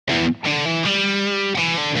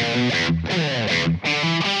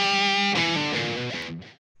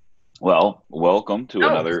Well, welcome to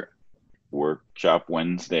another Workshop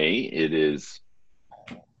Wednesday. It is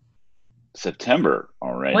September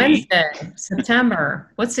already. Wednesday,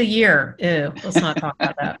 September. What's a year? Ew, let's not talk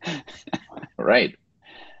about that. Right.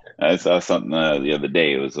 I saw something the other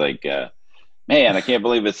day. It was like, man, I can't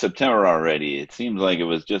believe it's September already. It seems like it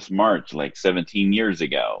was just March, like 17 years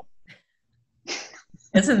ago.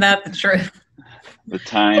 Isn't that the truth? The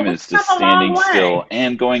time is just standing still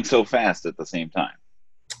and going so fast at the same time.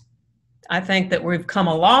 I think that we've come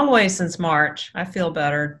a long way since March. I feel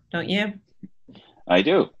better, don't you? I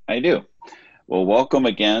do. Well, welcome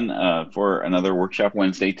again for another Workshop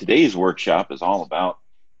Wednesday. Today's workshop is all about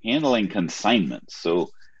handling consignments. So,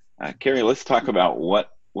 Carrie, let's talk about what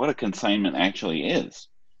a consignment actually is.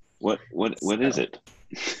 What is it?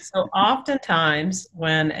 So oftentimes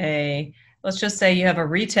when let's just say you have a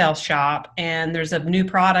retail shop and there's a new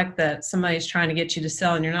product that somebody's trying to get you to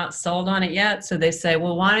sell and you're not sold on it yet. So they say,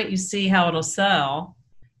 well, why don't you see how it'll sell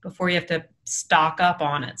before you have to stock up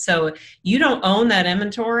on it? So you don't own that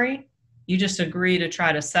inventory. You just agree to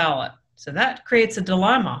try to sell it. So that creates a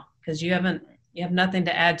dilemma because you have nothing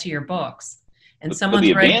to add to your books. And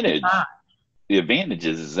someone's ready to buy. The advantage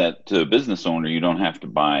is that to a business owner, you don't have to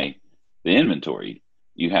buy the inventory.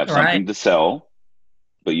 You have something to sell,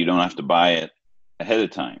 but you don't have to buy it ahead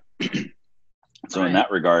of time. So in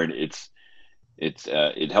that regard,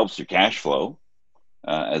 it helps your cash flow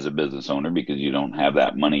as a business owner because you don't have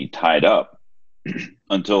that money tied up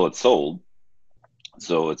until it's sold.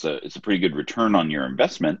 So it's a pretty good return on your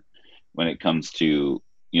investment when it comes to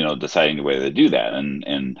deciding the way to do that.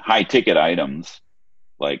 And high ticket items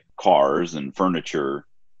like cars and furniture,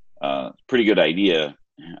 pretty good idea.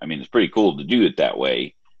 I mean, it's pretty cool to do it that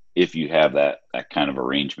way if you have that kind of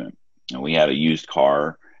arrangement. And we had a used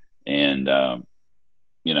car and,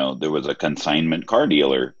 there was a consignment car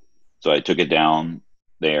dealer. So I took it down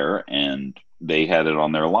there and they had it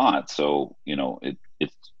on their lot. So,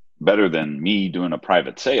 it's better than me doing a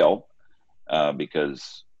private sale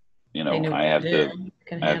because, I have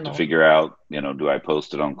to figure out, do I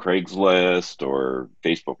post it on Craigslist or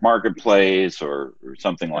Facebook Marketplace or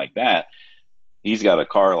something like that? He's got a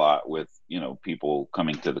car lot with, people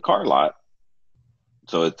coming to the car lot.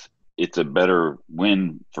 So it's a better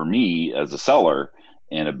win for me as a seller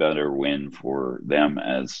and a better win for them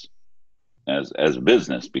as a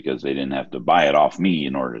business because they didn't have to buy it off me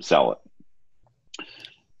in order to sell it.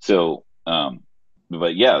 So,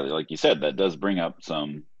 but yeah, like you said, that does bring up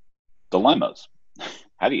some dilemmas.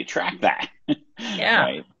 How do you track that?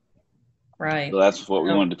 Yeah. Right. So that's what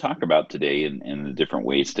we wanted to talk about today and the different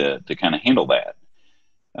ways to kind of handle that.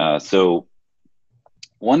 So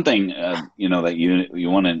one thing, that you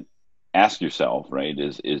want to ask yourself, right,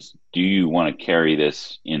 is do you want to carry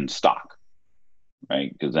this in stock,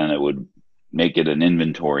 right? Because then it would make it an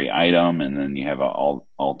inventory item and then you have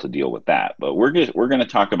all to deal with that. But we're going to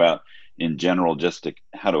talk about in general just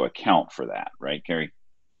how to account for that, right, Carrie?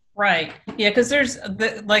 Right. Yeah, because there's,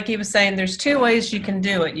 like he was saying, there's two ways you can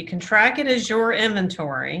do it. You can track it as your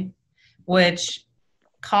inventory, which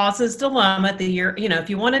causes dilemma at the year. If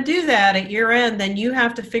you want to do that at year end, then you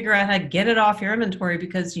have to figure out how to get it off your inventory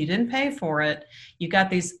because you didn't pay for it. You got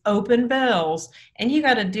these open bills and you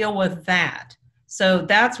got to deal with that. So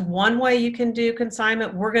that's one way you can do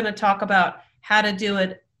consignment. We're going to talk about how to do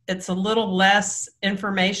it. It's a little less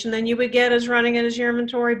information than you would get as running it as your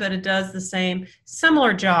inventory, but it does the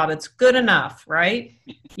similar job. It's good enough, right?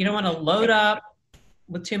 You don't want to load up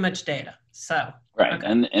with too much data. So right. Okay.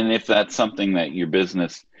 And if that's something that your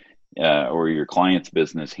business or your client's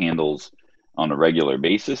business handles on a regular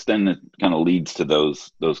basis, then it kind of leads to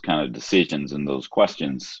those kind of decisions and those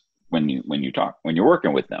questions when you're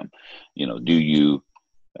working with them.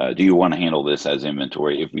 Do you want to handle this as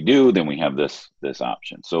inventory? If we do, then we have this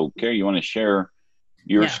option. So Carrie, you want to share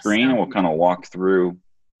your screen and we'll kind of walk through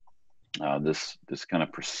this kind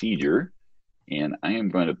of procedure. And I am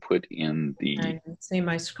going to put in the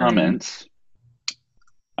comments.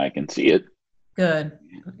 I can see it. Good.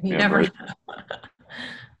 You never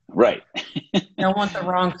Right. Don't want the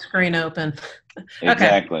wrong screen open.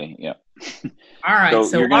 Exactly. Yeah. All right.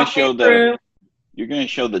 So you're going to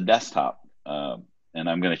show the desktop, and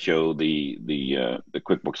I'm going to show the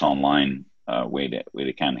QuickBooks Online way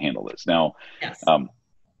to kind of handle this. Now, yes.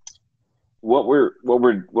 What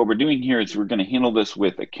we're doing here is we're going to handle this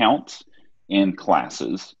with accounts and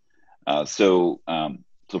classes. So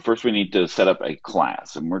first we need to set up a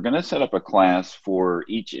class, and we're going to set up a class for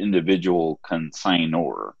each individual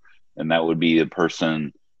consignor, and that would be the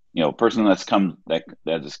person,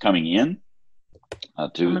 that is coming in,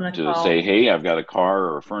 to say, hey, I've got a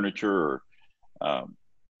car or furniture or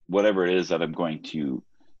whatever it is that I'm going to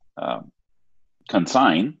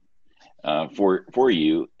consign for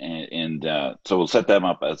you, and so we'll set them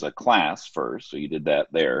up as a class first. So you did that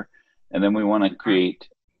there, and then we want to create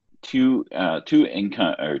two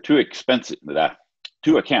income or two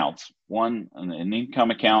accounts, one an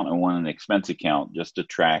income account and one an expense account, just to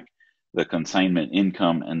track the consignment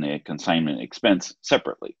income and the consignment expense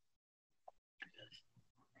separately.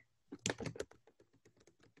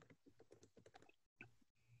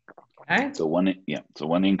 Okay. So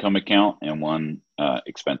one income account and one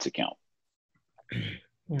expense account.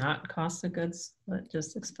 Not cost of goods, but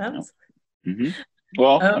just expense. No. Mm-hmm.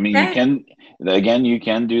 Well, okay. I mean, you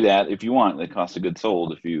can do that if you want, the cost of goods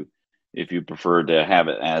sold, if you prefer to have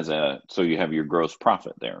it as so you have your gross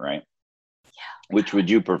profit there, right? Yeah. Which would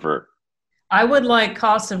you prefer? I would like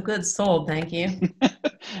cost of goods sold, thank you.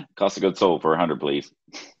 Cost of goods sold for 100, please.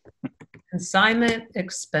 Consignment,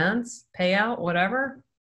 expense, payout, whatever.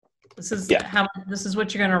 This is this is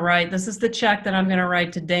what you're going to write. This is the check that I'm going to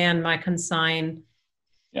write to Dan, my consign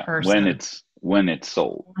person. When it's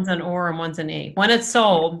sold. One's an or and one's an e. When it's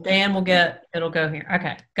sold, Dan will it'll go here.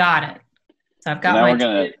 Okay, got it. So I've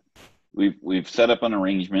got we've set up an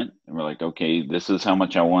arrangement, and we're like, okay, this is how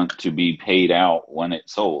much I want to be paid out when it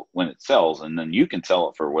sells, and then you can sell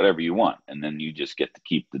it for whatever you want, and then you just get to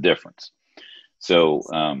keep the difference. So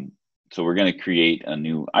so we're going to create a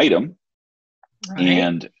new item,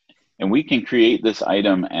 right. And we can create this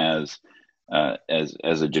item as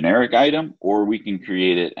a generic item, or we can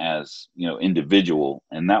create it as, individual.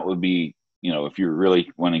 And that would be, if you're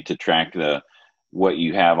really wanting to track what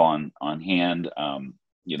you have on hand,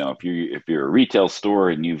 if you're a retail store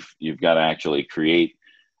and you've got to actually create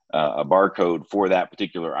a barcode for that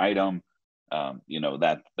particular item,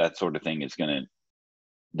 that sort of thing is going to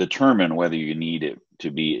determine whether you need it to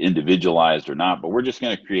be individualized or not. But we're just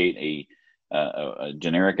going to create a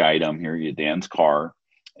generic item here, Dan's car,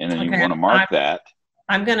 and then you want to mark that.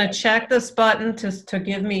 I'm going to check this button to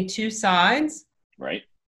give me two sides. Right.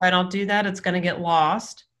 If I don't do that, it's going to get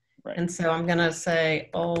lost. Right. And so I'm going to say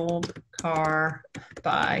old car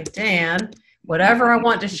by Dan, whatever I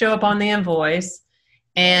want to show up on the invoice.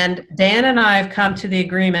 And Dan and I have come to the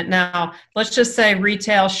agreement. Now, let's just say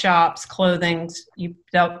retail shops, clothing, you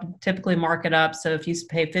don't typically mark it up. So if you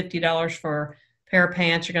pay $50 for pair of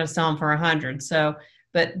pants, you're going to sell them for 100. So,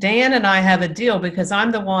 but Dan and I have a deal because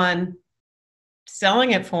I'm the one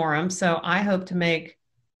selling it for him. So I hope to make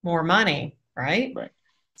more money, right? Right.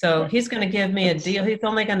 So he's going to give me a deal. He's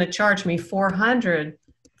only going to charge me $400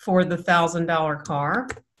 for the $1,000 car.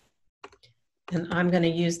 And I'm going to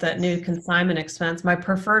use that new consignment expense. My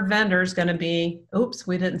preferred vendor is going to be, oops,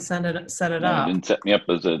 we didn't set it up. You didn't set me up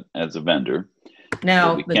as a vendor.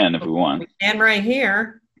 Now, we can if we want. We can right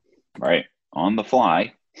here. Right. On the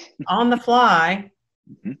fly. On the fly.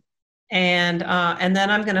 Mm-hmm. And then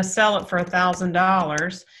I'm going to sell it for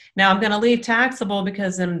 $1,000. Now I'm going to leave taxable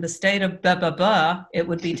because in the state of it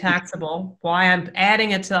would be taxable. Why I'm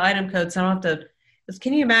adding it to the item code, so I don't have to.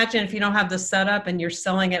 Can you imagine if you don't have this set up and you're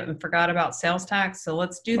selling it and forgot about sales tax? So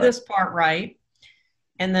let's do this part right.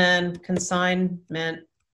 And then consignment,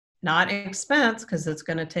 not expense, because it's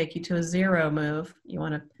going to take you to a zero move. You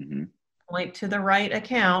want to point to the right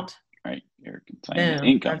account. Right, your consignment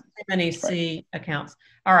income. Too many C accounts.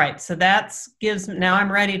 All right, so now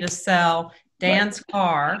I'm ready to sell Dan's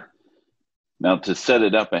car. Now to set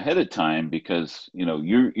it up ahead of time, because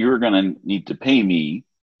you're going to need to pay me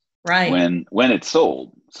when it's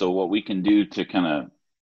sold. So what we can do to kind of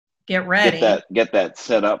get ready, get that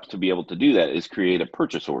set up to be able to do that is create a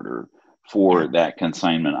purchase order for that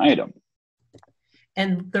consignment item.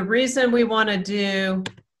 And the reason we want to do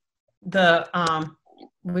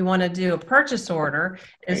a purchase order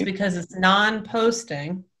is because it's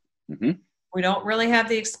non-posting. Mm-hmm. We don't really have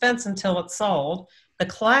the expense until it's sold. The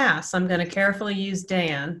class, I'm going to carefully use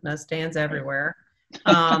Dan. That's Dan's everywhere.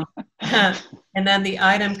 And then the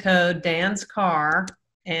item code, Dan's car.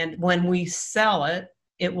 And when we sell it,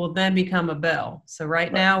 it will then become a bill. So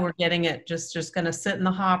right now we're getting it just going to sit in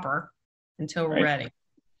the hopper until we're ready.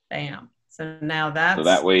 Bam. So now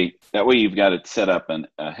that way you've got it set up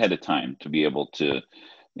ahead of time to be able to,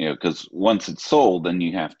 because once it's sold, then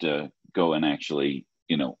you have to go and actually,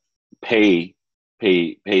 pay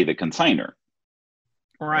the consignor.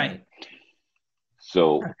 Right.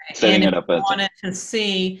 So setting it up as wanted to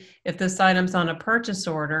see if this item's on a purchase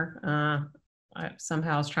order. I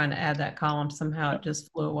somehow was trying to add that column. Somehow it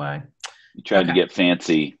just flew away. You tried to get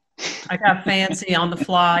fancy. I got fancy on the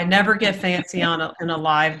fly. Never get fancy in a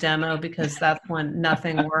live demo because that's when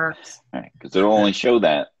nothing works. Right, because it'll only show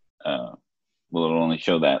that will it only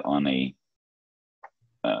show that on an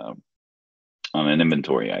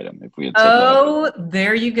inventory item if we had set that up?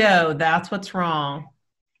 There you go. That's what's wrong.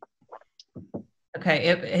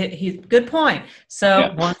 Okay, he's good point.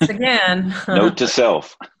 So once again, note to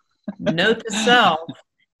self. Note to self.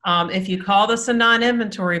 If you call this a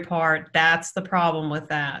non-inventory part, that's the problem with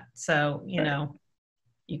that. So, you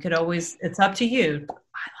could always, it's up to you. I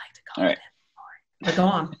like to call it inventory. But go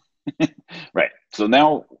on. Right. So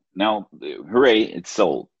now, hooray, it's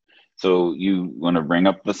sold. So you want to bring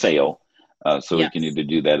up the sale. So we can either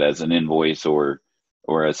do that as an invoice or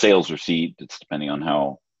a sales receipt. It's depending on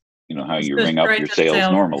how you ring up your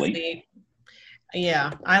sales normally. Receipt.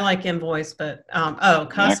 Yeah, I like invoice, but customer.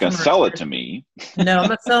 You're not going to sell it to me. No, I'm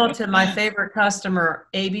going to sell it to my favorite customer,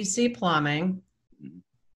 ABC Plumbing.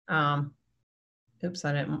 Oops,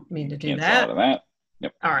 I didn't mean to do that. Cancel out of that.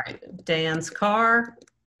 Yep. All right, Dan's car,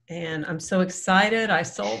 and I'm so excited. I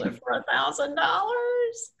sold it for $1,000.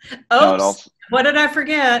 Oops, what did I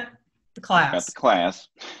forget? The class. Got the class.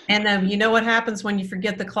 And then you know what happens when you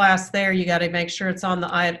forget the class there? You got to make sure it's on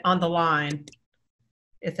the line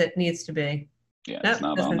if it needs to be. Yeah, it's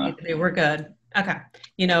not on that. We're good. Okay.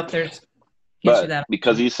 If there's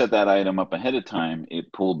because you set that item up ahead of time,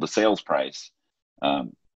 it pulled the sales price, the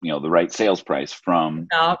right sales price from.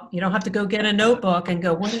 No, you don't have to go get a notebook and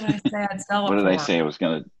go, what did I say I'd sell it for? What did I say I was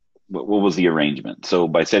going to, what was the arrangement? So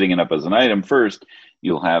by setting it up as an item first,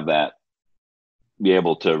 you'll have that, be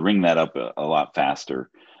able to ring that up a lot faster.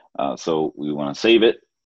 So we want to save it.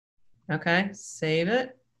 Okay, save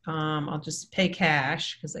it. I'll just pay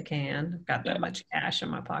cash because I can. I've got that much cash in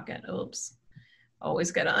my pocket. Oops.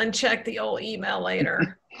 Always got to uncheck the old email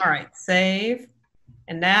later. All right, save.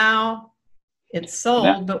 And now it's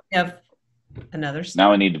sold, but we have another step.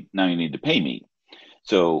 Now you need to pay me.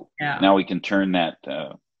 So now we can turn that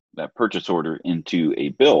purchase order into a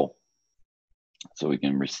bill. So we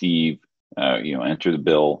can receive, enter the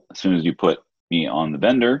bill as soon as you put me on the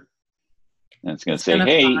vendor. And it's going to say,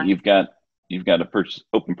 hey, you've got a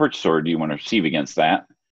open purchase order. Do you want to receive against that?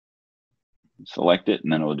 Select it,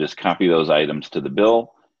 and then we'll just copy those items to the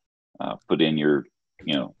bill. Put in your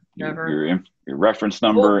reference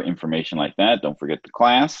number, information like that. Don't forget the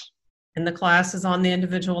class. And the class is on the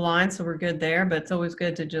individual line, so we're good there. But it's always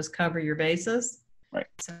good to just cover your bases. Right.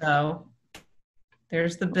 So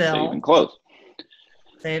there's the bill. Save and close.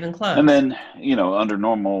 Save and close. And then under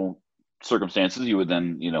normal circumstances, you would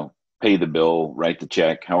then pay the bill, write the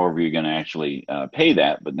check, however you're going to actually pay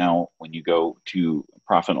that. But now when you go to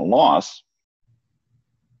profit and loss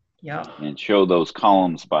and show those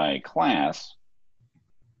columns by class,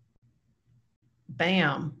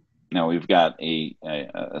 bam. Now we've got a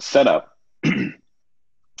setup. We've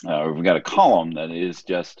got a column that is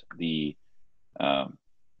just the Dan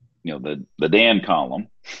column.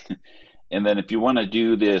 And then if you want to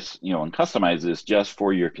do this, and customize this just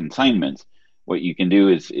for your consignments, what you can do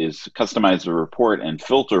is customize the report and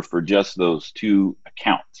filter for just those two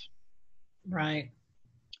accounts. Right.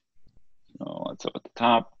 So that's up at the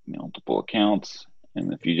top, multiple accounts.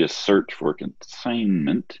 And if you just search for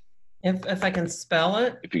consignment. If I can spell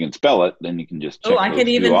it. If you can spell it, then you can just check I those can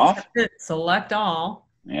even off. Select all.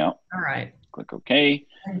 Yeah. All right. Click OK.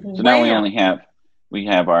 So now we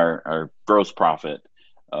have our gross profit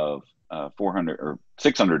of $400 or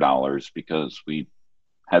 $600 because we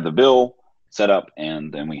had the bill set up,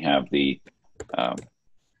 and then we have the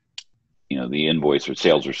the invoice or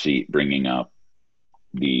sales receipt bringing up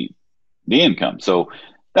the income. So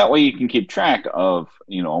that way you can keep track of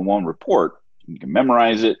on one report. You can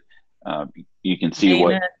memorize it. You can see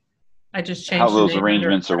how those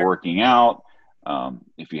arrangements are working out.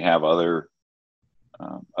 If you have other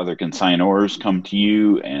consignors come to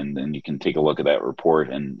you, and then you can take a look at that report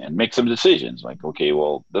and make some decisions like, okay,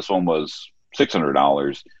 well, this one was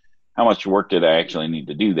 $600. How much work did I actually need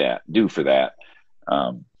to do for that?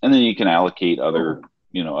 And then you can allocate other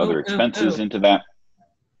expenses into that.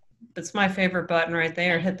 That's my favorite button right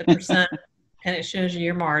there. Hit the percent and it shows you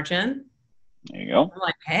your margin. There you go. I'm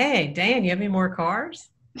like, hey, Dan, you have any more cars?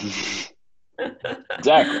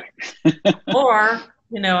 Exactly. Or,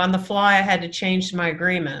 on the fly, I had to change my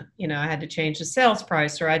agreement. I had to change the sales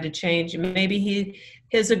price, or I had to change, maybe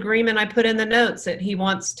his agreement, I put in the notes that he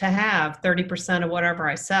wants to have 30% of whatever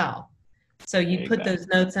I sell. So you put those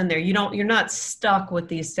notes in there. You're not stuck with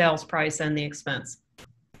the sales price and the expense,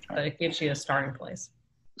 but it gives you a starting place.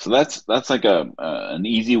 So that's like an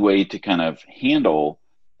easy way to kind of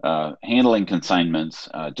handling consignments,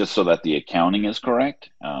 just so that the accounting is correct.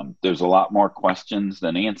 There's a lot more questions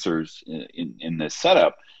than answers in this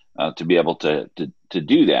setup to be able to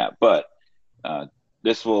do that. But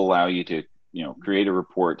this will allow you to create a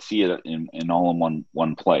report, see it in all in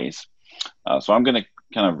one place. So I'm going to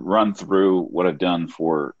kind of run through what I've done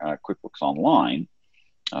for QuickBooks Online,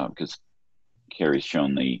 because Carrie's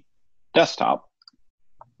shown the desktop.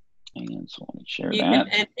 And so let me share that.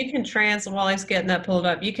 And you can translate, while he's getting that pulled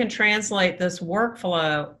up, you can translate this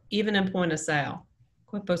workflow even in point of sale,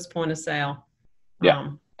 QuickBooks point of sale.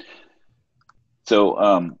 Yeah. So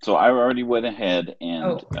I already went ahead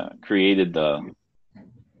and created the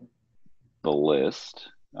list.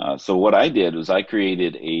 So what I did was I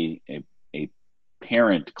created a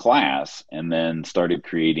parent class and then started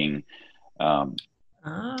creating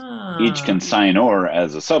each consignor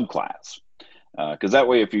as a subclass. Because that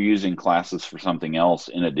way, if you're using classes for something else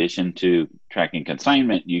in addition to tracking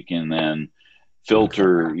consignment, you can then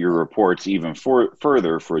filter your reports even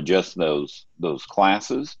further for just those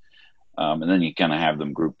classes, and then you kind of have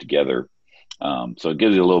them grouped together. So it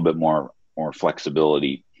gives you a little bit more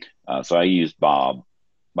flexibility. So I used Bob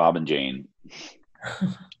and Jane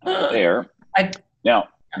there. Now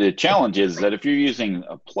the challenge is that if you're using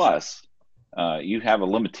a plus, you have a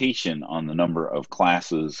limitation on the number of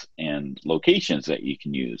classes and locations that you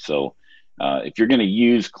can use. So if you're going to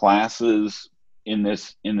use classes in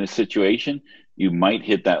this situation, you might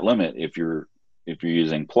hit that limit if you're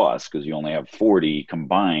using plus, because you only have 40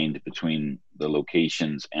 combined between the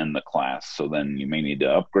locations and the class. So then you may need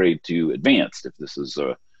to upgrade to advanced if this is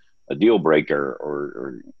a deal breaker,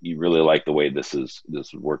 or you really like the way this is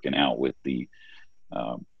working out with the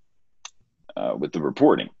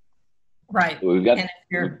reporting. Right. So we've got, and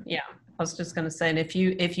I was just going to say, and if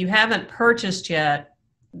you haven't purchased yet,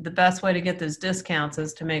 the best way to get those discounts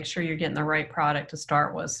is to make sure you're getting the right product to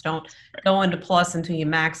start with. So don't go into plus until you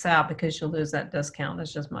max out, because you'll lose that discount.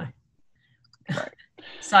 That's just my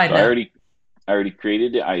side note. I already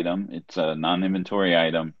created the item. It's a non-inventory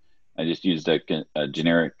item. I just used a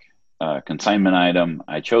generic consignment item.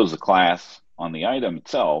 I chose the class on the item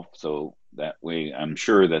itself, so that way I'm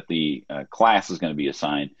sure that the class is going to be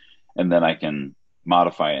assigned, and then I can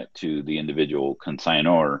modify it to the individual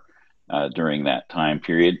consignor during that time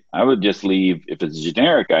period. I would just leave, if it's a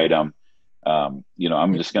generic item, I'm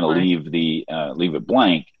just going to leave it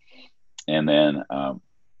blank, and then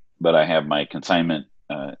but I have my consignment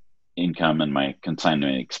income and my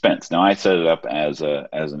consignment expense. Now I set it up as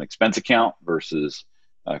an expense account versus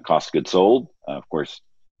cost of goods sold. Of course,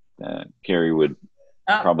 Carrie would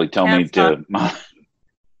probably tell me to.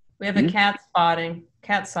 We have a cat sighting.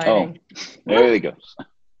 Oh, there he goes.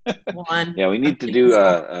 One. Yeah, we need to do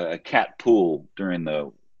a cat pool during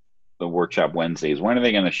the workshop Wednesdays. When are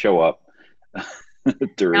they going to show up?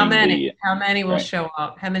 During How many will show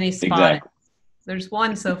up? How many spotted? Exactly. There's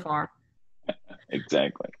one so far.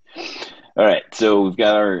 Exactly. All right, so we've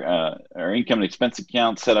got our income and expense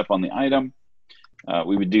account set up on the item.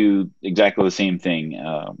 We would do exactly the same thing.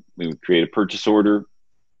 We would create a purchase order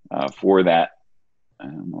for that. I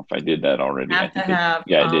don't know if I did that already.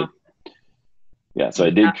 I did. Yeah, so I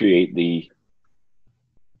did create the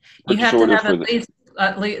purchase order for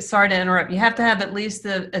at least, sorry to interrupt. You have to have at least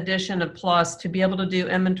the addition of plus to be able to do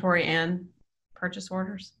inventory and purchase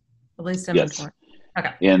orders. At least inventory.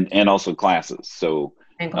 Yes. Okay. And also classes. So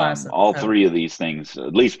and classes. All three of these things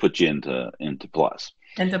at least put you into plus.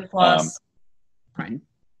 Into plus. Right.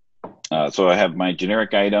 So I have my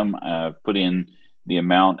generic item, put in the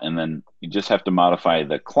amount, and then you just have to modify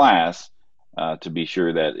the class to be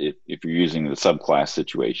sure that if you're using the subclass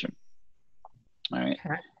situation. All right.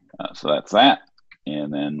 Okay. So that's that.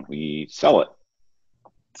 And then we sell it.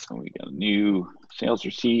 So we got a new sales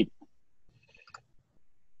receipt.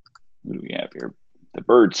 What do we have here? The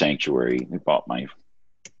bird sanctuary. We bought my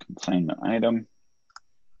consignment item.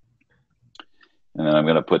 And then I'm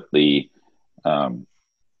going to put the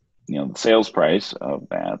the sales price of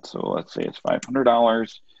that. So let's say it's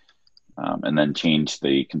 $500, and then change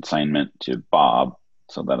the consignment to Bob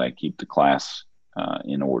so that I keep the class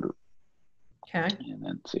in order. Okay. And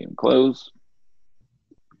then save and close.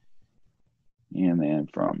 And then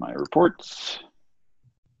from my reports,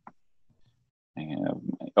 I have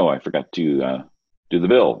I forgot to do the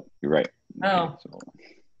bill. You're right. Oh. Okay, so,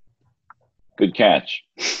 good catch.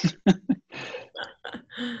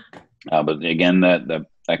 But again, that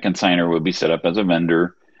consignor will be set up as a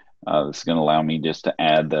vendor. This is going to allow me just to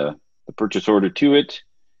add the purchase order to it.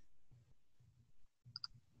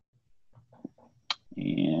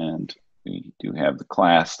 And we do have the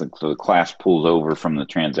class. So the class pulls over from the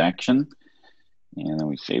transaction. And then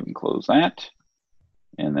we save and close that.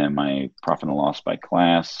 And then my profit and loss by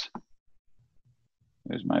class.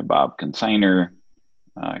 There's my Bob consignor.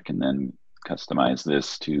 I can then customize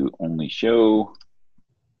this to only show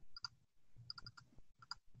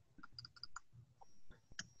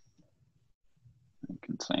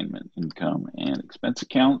consignment income and expense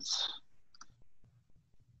accounts.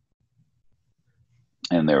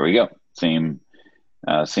 And there we go. Same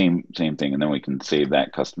thing. And then we can save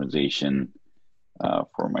that customization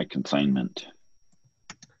for my consignment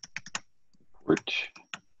report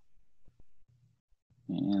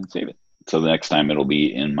and save it. So the next time it'll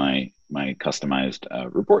be in my customized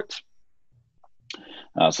reports.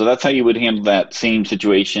 So that's how you would handle that same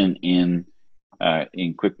situation in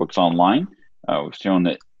QuickBooks Online. We've shown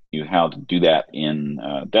that you how to do that in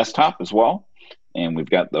desktop as well. And we've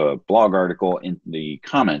got the blog article in the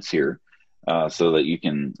comments here so that you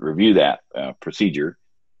can review that procedure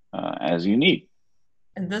as you need.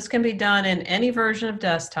 And this can be done in any version of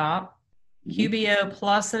desktop, QBO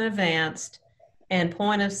Plus and Advanced, and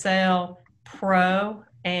Point of Sale Pro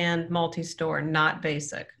and Multi-Store, not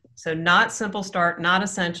Basic. So not Simple Start, not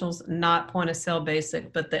Essentials, not Point of Sale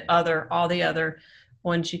Basic, but all the other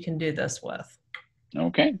ones you can do this with.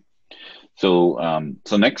 Okay. So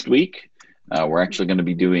so next week we're actually going to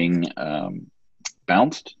be doing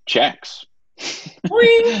bounced checks. See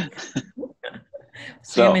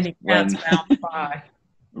how many cats bounce by.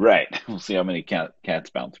 Right. We'll see how many cats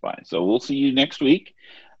bounce by. So we'll see you next week.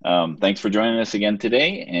 Thanks for joining us again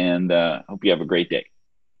today, and hope you have a great day.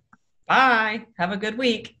 Bye. Have a good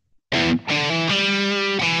week.